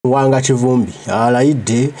Muwanga Kivumbi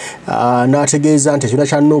alayidde n'ategeeza nti ekibiina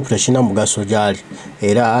kya Nup tekirina mugaso gyali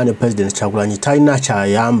era ne President Kyagulanyi talina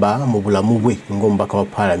kyayamba mu bulamu bwe ng'omubaka wa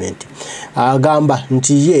Parliament. Agamba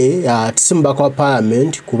nti ye si mubaka wa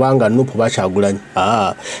Parliament kubanga Nup Kyagulanyi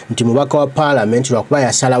nti mubaka wa Parliament lwakuba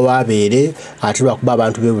yasalawo abeere ate lwakuba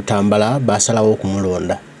abantu b'e Butambala basalawo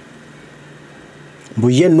okumulonda.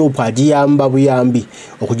 Buye Nup agiyamba buyambi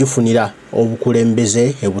okugifunira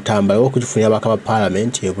obukulembeze e Butambala okugifunira abaka ba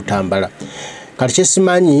Parliament e Butambala. Kati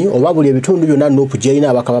kyesimanyi oba buli ebitundu byonna Nup gyerina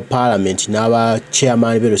abaka ba Parliament n'aba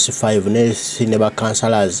chairman be C5 ne ba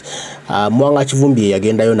councillors. Muwanga Kivumbi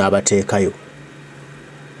yagendayo n'abateekayo.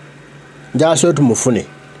 Njala so tumufune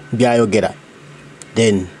byayogera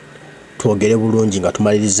then twogere bulungi nga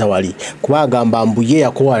tumaliriza wali kuba agamba mbuye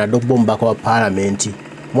yakowana dobbo mbaka wa Parliament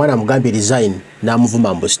mwana mugambye resign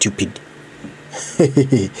namuvuma mbu stupid.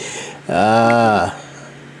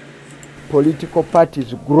 Political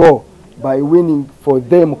parties grow by winning for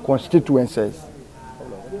them constituencies.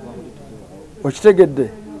 Okitegedde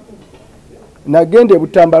nagende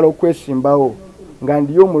Butambala okwesimbawo nga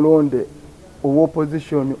ndiyo mulonde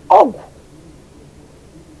opposition ogu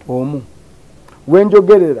omu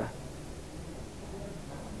wenjogerera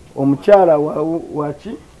omukyala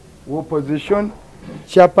waki opposition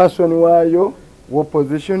chairperson wayo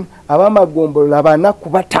opposition abamagombolola banaku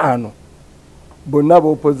batano bonna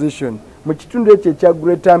opposition mu kitundu ekyo ekya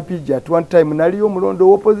Greater Mpigi at one time naliyo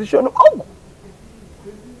mulondo opposition ogu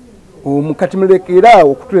omukati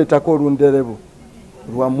mulekerawo okutuleetako olunderebu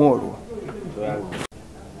lwamolwo.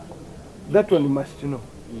 That one must know.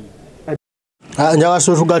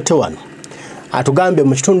 Njawaso tugatte wano atugambe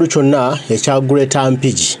mu kitundu kyonna ekya Greater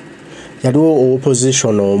Mpigi yaliwo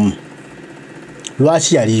opposition omu.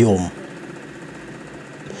 Lwaki yaliyo omu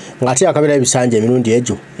ng'ate yakabera ebisanja emirundi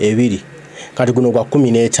egyo ebiri kati guno gwa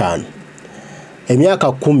 15 emyaka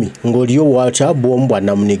 10 ng'oliyo watya bwombwa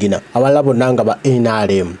namunigina abalala bonna nga ba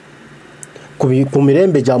NRM ku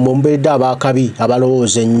mirembe gyammwe mberedde abakabi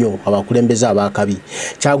abalowooza ennyo abakulembeze abakabi.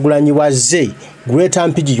 Kyagulanyi wazze Greater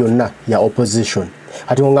Mpigi yonna ya opposition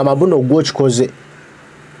ati nga mabuno gw'okikoze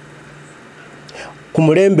ku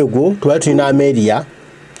mulembe gwo twali tulina Amelia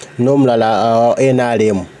n'omulala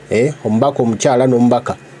NRM omubaka omukyala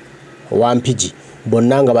n'omubaka wa Mpigi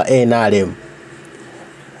bonna nga ba NRM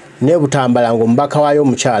ne Butambala ng'omubaka waayo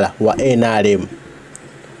omukyala wa NRM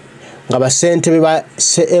nga basentebe ba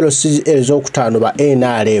CLC ez'okutaano ba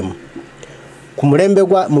NRM ku mulembe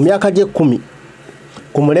gwa mu myaka gye 10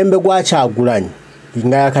 ku mulembe gwa Kyagulanyi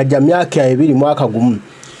nga yakajja myaka 2 mwaka gumu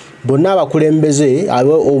bonna abakulembeze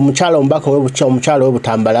omukyala omubaka omukyala we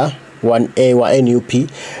Butambala wa NUP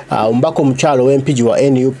omubaka omukyalo w'Empigi wa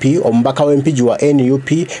NUP omubaka w'Empigi wa NUP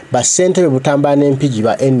basentebe Butambala n'Empigi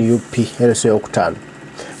ba NUP LC okutaano.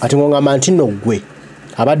 Ati ng'ongamba nti nno gwe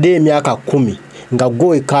abadde emyaka 10 nga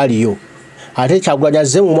gwe kaliyo ate Kyagulanyi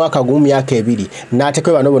azze mu mwaka gumu myaka 2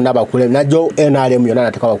 n'ateekayo bano bonna abakulembeze najjo NRM yonna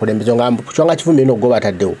n'ateeka abakulembeze ngamba Muwanga Kivumbi nno gwe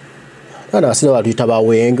bataddewo nana abasire batuyita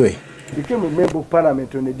bawengwe. Became a member of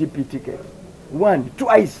Parliament on a DP ticket. One,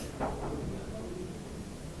 twice.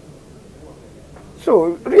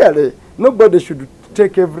 So really, nobody should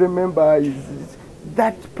take every member.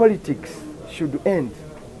 That politics should end.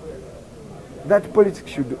 That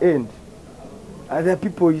politics should end. Other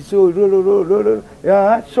people so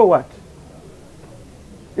yeah. So what?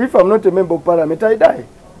 If I'm not a member of Parliament, I die,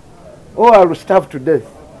 or I will starve to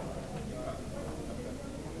death.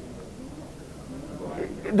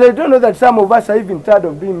 They don't know that some of us are even tired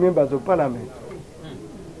of being members of Parliament.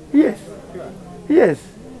 Yes, yes.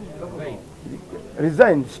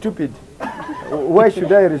 Resign, stupid. Why should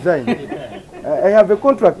I resign? I have a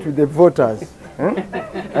contract with the voters. I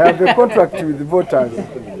have a contract with the voters.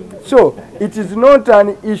 So it is not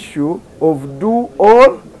an issue of do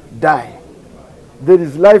or die. There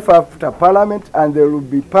is life after Parliament, and there will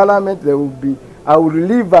be Parliament. There will be. I will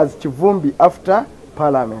live as Kivumbi after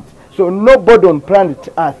Parliament. So nobody on planet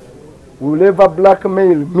Earth will ever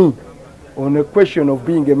blackmail me on a question of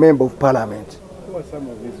being a member of Parliament. Who are some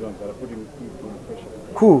of these ones that are putting you on pressure?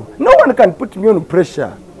 Who? No one can put me on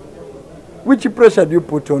pressure. Which pressure do you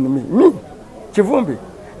put on me? Me, Kivumbi.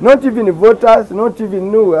 Not even voters, not even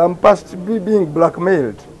no. I'm past being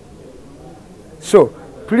blackmailed. So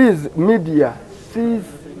please, media, cease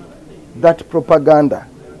that propaganda.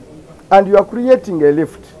 And you are creating a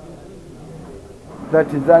lift that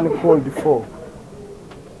is uncalled for.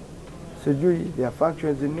 So there are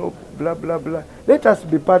factions in Nup, blah, blah, blah. Let us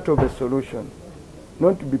be part of the solution,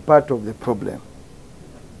 not to be part of the problem.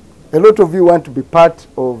 A lot of you want to be part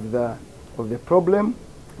of the problem,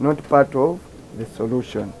 not part of the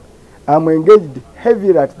solution. I'm engaged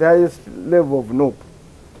heavily at the highest level of Nup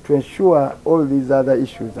to ensure all these other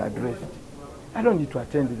issues are addressed. I don't need to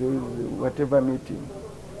attend whatever meeting.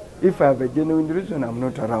 If I have a genuine reason, I'm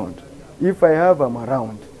not around. If I have, I'm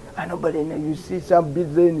around. And nobody, you see some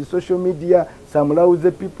busy in social media, some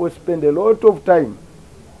lousy people spend a lot of time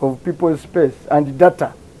of people's space and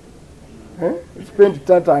data. Spend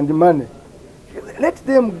data and money. Let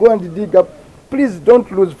them go and dig up. Please don't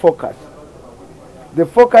lose focus. The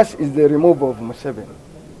focus is the removal of Museveni.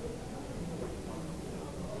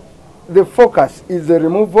 The focus is the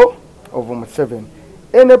removal of Museveni.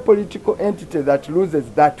 Any political entity that loses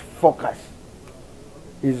that focus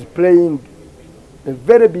is playing a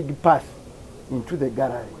very big pass into the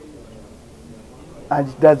gallery, and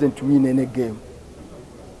it doesn't win any game.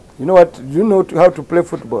 You know what? Do you know how to play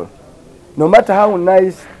football? No matter how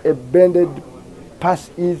nice a bended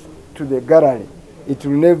pass is to the gallery, it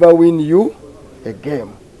will never win you a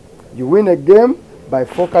game. You win a game by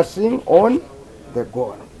focusing on the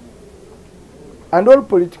goal. And all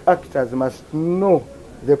political actors must know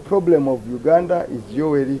the problem of Uganda is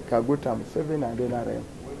Yoweri Kaguta Museveni and NRM.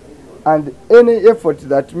 And any effort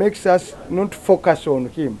that makes us not focus on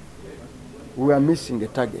him, we are missing a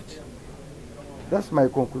target. That's my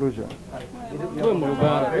conclusion.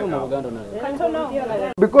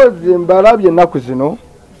 Because mbalabye ennaku zino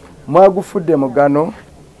mwagufudde mugano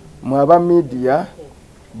mwaba media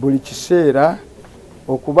buli kiseera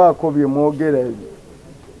okubaako bye mwogera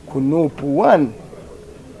ku Nup 1.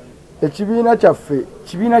 Ekibiina kyaffe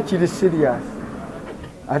kibiina kiri serious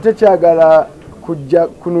ate kyagala kujja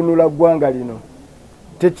kununula ggwanga lino.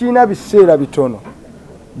 Tekiina biseera bitono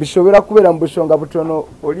bisobera kubeera mu busonga butono.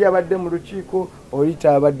 Oli abadde mu lukiiko, oli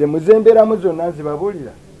taabadde. Muzembeeramu zonna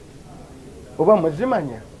nzibabulira oba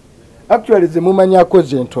muzimanya? Actually zimumanyako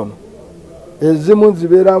zentono, ezimu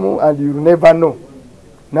nzibeeramu and you never know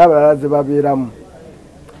n'abalala zibabeeramu.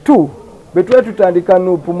 Tu betwe tutandika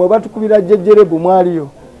Nup mwe batukubira jejjerebu mwaliyo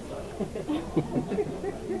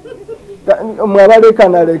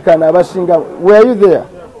mwabalekana abasinga. Were you there?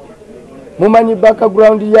 Mumanyi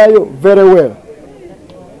background yayo very well.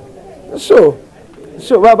 So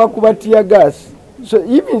baba kubatia gas. So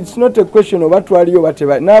even it's not a question of batwaliyo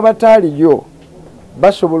bateba n'abataliyo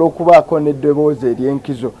basobola okubaako n'eddoboozi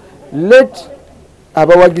ery'enkizo. Let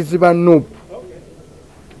abawagizi ba Nup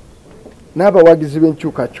n'abawagizi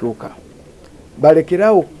b'enkyukakyuka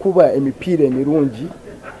balekerawo okukuba emipiira emirungi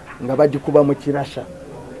nga bagikuba mu kirasa.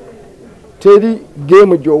 Teri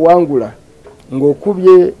game gy'owangula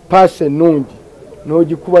ng'okubye pass ennungi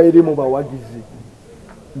n'ogikuba eri mu bawagizi.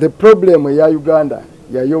 The problem ya Uganda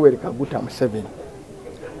ya Yoweri Kaguta Museveni.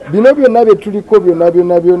 Bino byonna bye tuliko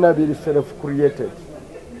byonna biri self-created.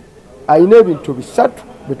 Ayina ebintu bisatu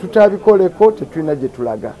bye tutaabikoleko tetulina gye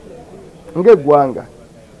tulaga ng'eggwanga.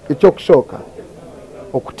 Ekyokusooka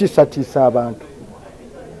okutiisatiisa abantu.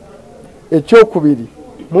 Ekyokubiri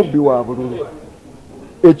mubbi wa bululu.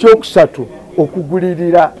 Ekyokusatu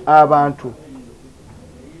okugulirira abantu.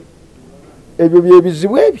 Ebyo bye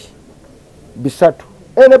bizibu ebi bisatu.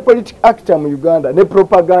 Any political actor mu Uganda ne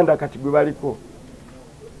propaganda kati gwe baliko.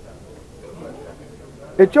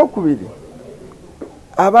 Ekyokubiri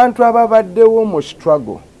abantu ababaddewo mu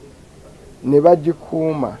struggle ne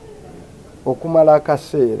bagikuuma okumala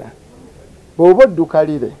akaseera. Bw'oba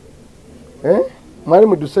oddukalire mwali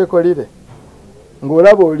muduseekolire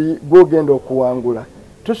ng'olaba oli gw'ogenda okuwangula,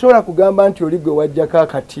 tosobola kugamba nti oli gwe wajjako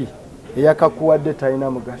akati eyakakuwadde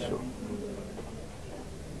talina mugaso.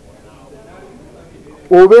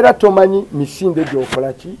 Obeera tomanyi misinde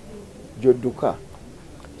gy'okola ki gy'odduka.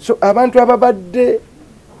 So abantu ababadde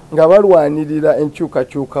nga balwanirira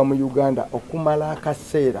enkyukakyuka mu Uganda okumala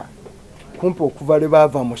akaseera kumpi okuva lwe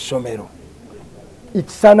baava mu ssomero,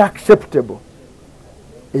 it's unacceptable.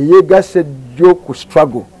 Eyeegase ejjo ku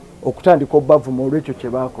struggle okutandika obavuma olw'ekyo kye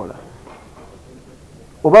baakola.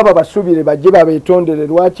 Oba babasuubire bajje babeetondere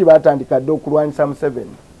lwaki baatandika dde okulwanyisa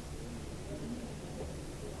Museveni.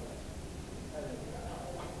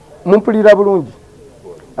 Mumpulira bulungi.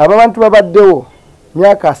 Abo abantu babaddewo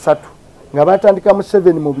myaka 3 nga batandika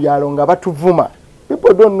Museveni mu byalo nga batuvuma.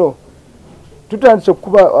 People don't know. Tutandise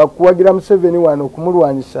kuwagira Museveni wano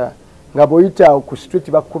okumulwanyisa nga boyita ku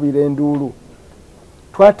street bakubira enduulu.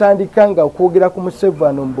 Twatandika nga okwogera ku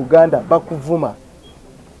Museveni mu Buganda bakuvuma.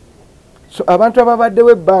 So abantu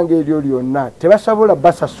ababaddewo ebbanga eryo lyonna tebasobola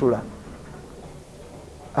basasula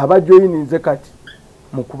abajoyininze kati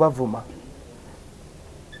mu kubavuma.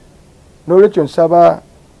 N'olwekyo nsaba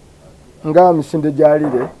nga misinde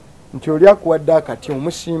gyalire nti oli akuwadde akati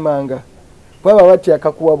omusiimanga bwaba bati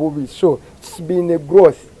akakuwa bubi. So it's been a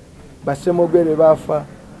growth. Basemogere baafa,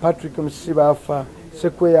 Patrick Musisi baafa,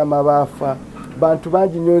 Sekweyama baafa, bantu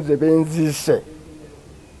bangi nyoze benziise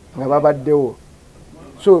nga babaddewo.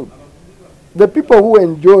 So the people who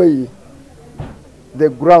enjoy the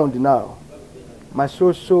ground now must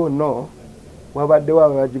also know wabaddewo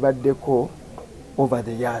abagibaddeko over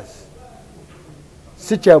the years.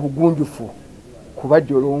 Si kya bugunjufu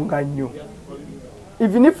kubajolonga nnyo.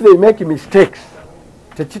 Even if they make mistakes,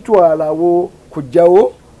 tekitwalawo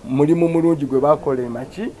kujjawo mulimu mulungi gwe bakola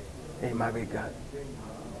emabega.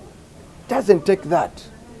 Doesn't take that.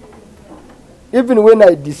 Even when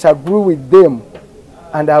I disagree with them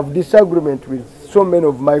and I have disagreement with so many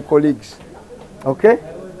of my colleagues, okay?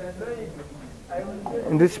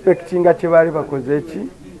 And respecting kyebali bakoze ki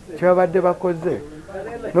kyebadde bakoze.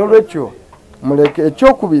 Nolwekyo muleke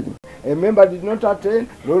ekyokubiri. A member did not attend.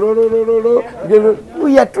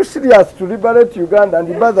 We are too serious to liberate Uganda, and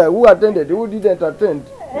the brother who attended, who didn't attend.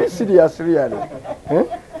 Be serious, really.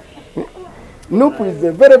 Nup is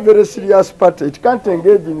a very, very serious party. It can't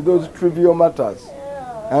engage in those trivial matters.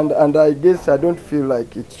 And I guess I don't feel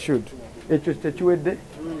like it should.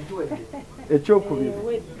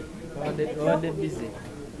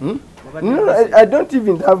 No, I don't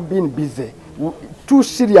even have been busy. Too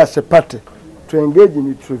serious a party to engage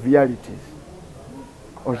in trivialities.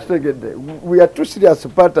 We are too serious a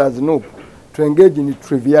party as Nup to engage in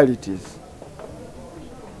trivialities.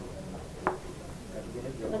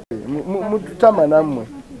 Mututama namwe.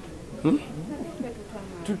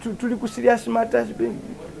 Tuli ku serious matters being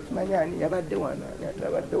manyani yabadde wana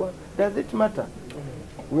yabadde wana. Does it matter?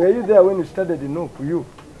 Were you there when you started in Nup? You.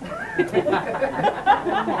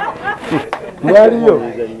 Waliyo.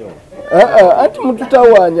 Ati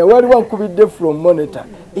mututawanya wali wankubidde from monitor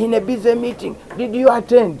in a busy meeting. Did you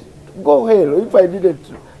attend? Go hell. If I didn't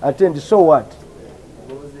attend, so what?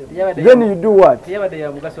 Then you do what?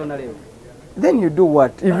 Then you do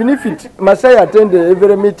what? Even if it Masai attended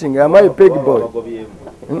every meeting, am I a peg boy?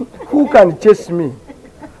 Who can chase me?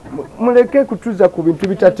 Muleke kutuza ku bintu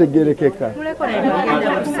bitategerekeka.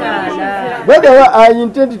 By the way, I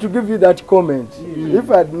intended to give you that comment.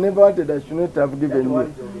 If I had never wanted, I should not have given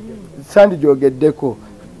you. Sandy Jogedeko,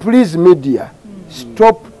 please media,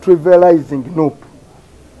 stop trivializing Nup.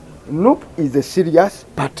 Nup is a serious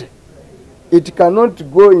party. It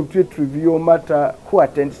cannot go into a trivial matter who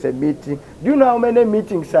attends a meeting. Do you know how many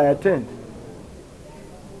meetings I attend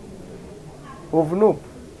of Nup?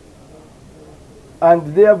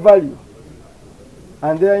 And their value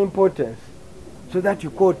and their importance, so that you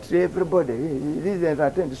quote everybody, he didn't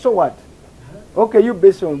attend. So what? Okay, you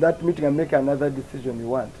based on that meeting and make another decision you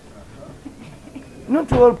want.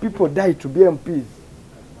 Not all people die to be MPs.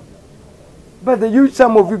 But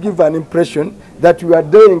some of you give an impression that you are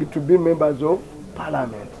dying to be members of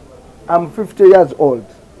parliament. I'm 50 years old.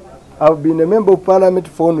 I've been a member of parliament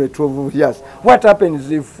for only 12 years. What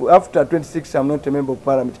happens if after 26 I'm not a member of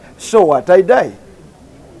parliament? So what? I die.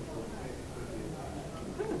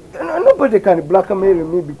 Nobody can blackmail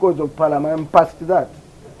me because of parliament. I'm past that.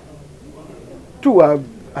 Two,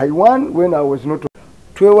 I won when I was not.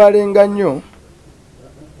 Twewalenga nnyo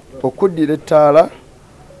okuddira ettaala.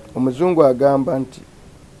 Omuzungu agamba nti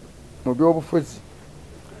mu byobufuzi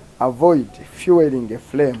avoid fueling a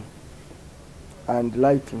flame and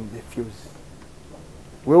lighting the fuse.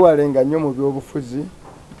 Weewalenga nnyo mu byobufuzi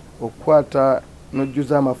okukwata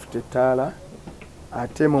n'ojjuza amafuta ettaala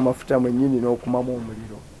ate mu mafuta mwennyini n'okumamu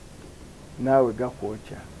omuliro naawe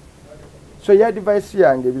gakwokya. So ya advice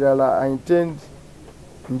yange ebirala I intend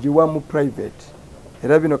njiwa mu private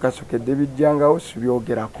era bino kasokedde bijjangawo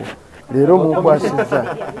sibyogerako. Leero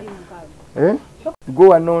munkwasizza. Go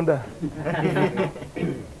wanonda.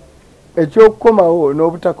 Ekyokukomawo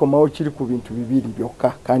n'obutakomawo kiri ku bintu bibiri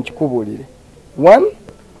byokka kankikubuulire. One,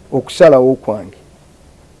 okusalawo kwange.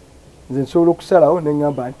 Nze nsobola okusalawo ne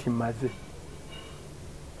ngamba nti mmaze.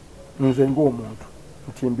 Nze ng'omuntu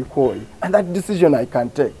nti mbikooye. And that decision I can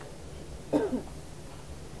take.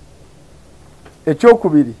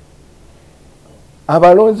 Ekyokubiri,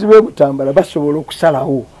 abalonzi b'e Butambala basobola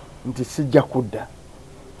okusalawo nti sijja kudda.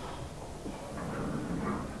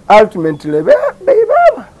 Ultimately,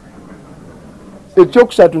 baba.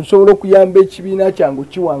 Ekyokusatu nsobola okuyamba ekibiina kyange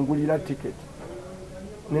kiwangulira ticket.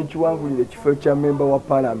 Nekiwangulira ekifo kya member wa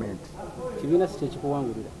parliament. Kibiina si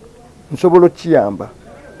kyekikuwangulira. Nsobola okiyamba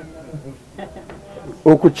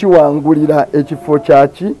okukiwangulira ekifo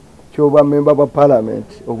kyaki kyoba member wa parliament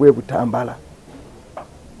obwe Butambala.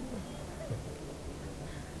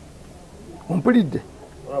 Ompulidde?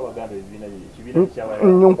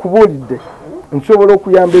 Nkubuulidde nsobola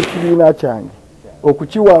okuyamba ekibiina kyange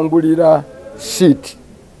okukiwangulira seat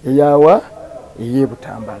eyawa ey'e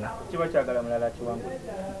Butambala. Kiba kyagala mulala kiwangulira.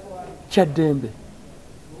 Kyaddembe.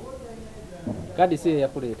 Kadi si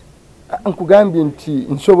yakuleeta. nkugambye nti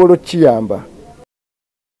nsobola okiyamba.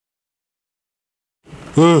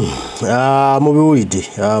 Mubiwulidde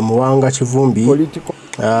Muwanga Kivumbi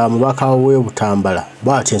mubaka w'Ebutambala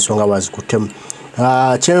bw'ati ensonga bazikuttemu.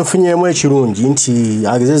 Kyenfunyemu ekirungi nti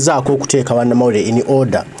agezezzaako okuteeka Banamawulire in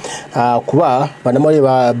order kuba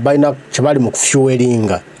Banamawulire balina kye bali mu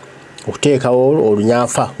kufuweringa okuteekawo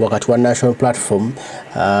olunyanfa wakati wa national platform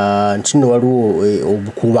nti nno waliwo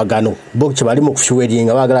obukuubagano bo kye bali mu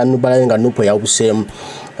kufuweringa baagala balabe nga Nup yabuseemu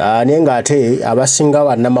naye ng'ate abasinga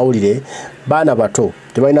Banamawulire baana bato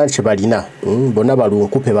tebalina kye balina bonna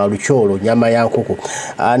balunkupe balukyolo nyama ya nkoko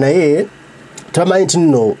naye tamanyi nti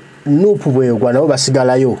nno Nup bwegwa nabo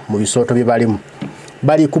basigalayo mu bisooto bye balimu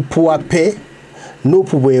bali kupuwa pe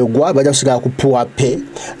Nup bwegwa bajja kusigala kupuwa pe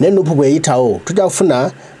naye Nup bweyitawo tujja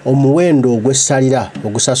kufuna omuwendo ogw'essalira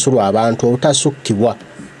ogusasulwa abantu obutasukkibwa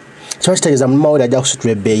kiba kitegeeza Banamawulire ajja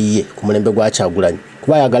kusitula ebbeeyi ye ku mulembe gwa Kyagulanyi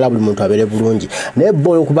kuba ayagala buli muntu abeere bulungi naye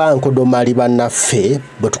bo okuba nkodomali bannaffe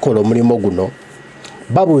bwe tukola omulimu guno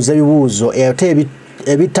babuuza ebibuuzo ate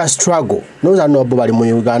ebita struggle noza nobo bali mu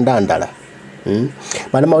Uganda ndala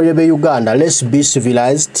Banamawulire be Uganda, let's be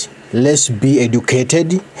civilized, let's be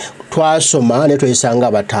educated. Twasoma ne twesanga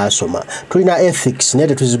abatasoma. Tulina ethics ne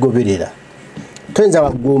tuzigoberera. Twenza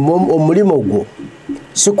omulimo gwo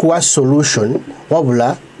si kuwa solution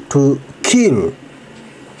wabula to kill.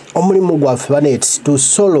 Omulimo gwaffe banet to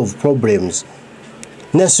solve problems.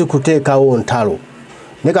 Ne si kuteekawo ntalo.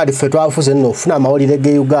 Ne kati ffe twafuze nno ofuna amawulire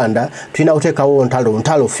ge Uganda tulina kuteekawo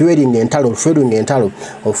ntalo fueling entalo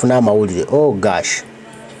ofuna amawulire. Oh gosh.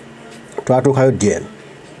 Twatuukayo dyen.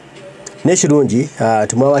 N'ekirungi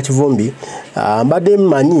Muwanga Kivumbi mbadde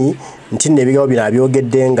mmanyi nti n'ebigambo bino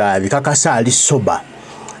abyogedde nga bikakasa ali soba.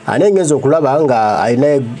 Anengezo okulaba nga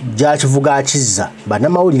alina gy'akivuga akizza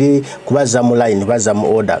Banamawulire kubazza mu line bazza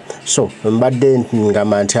mu order. So mbadde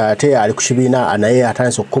ngamba nti ate ali ku kibiina naye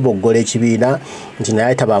atandise okukoboggola ekibiina nti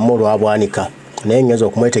naye tabaamu olwabwanika. Naye ngezo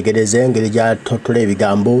okumwetegereza engeri gy'atotola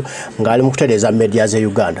ebigambo ng'ali mu kutereeza media ze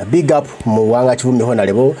Uganda. Big up Muwanga Kivumbi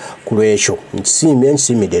Honorable ku lwekyo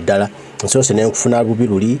nsiimidde ddala nsoose ne nkufuna bubi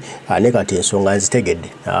luli ne kati ensonga nzitegedde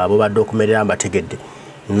abo badde okumerera mbategedde.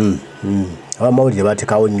 Abamawulire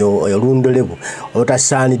batekawo nnyo olundolebu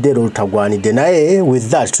olutasaanidde olutagwanidde naye with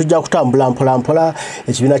that tujja kutambula mpola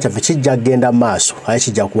ekibiina kyaffe kijja kgenda maaso aye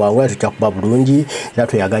kijja kuwangula tujja kuba bulungi era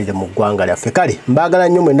tweyagalire mu ggwanga lyaffe kale mbaagala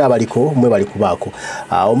nnyo mwenna abaliko mwe bali kubaako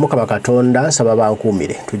Omukama Katonda nsaba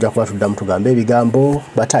bankuumire tujja kuba tuddamu tugambe ebigambo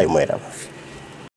bataayi mweraba.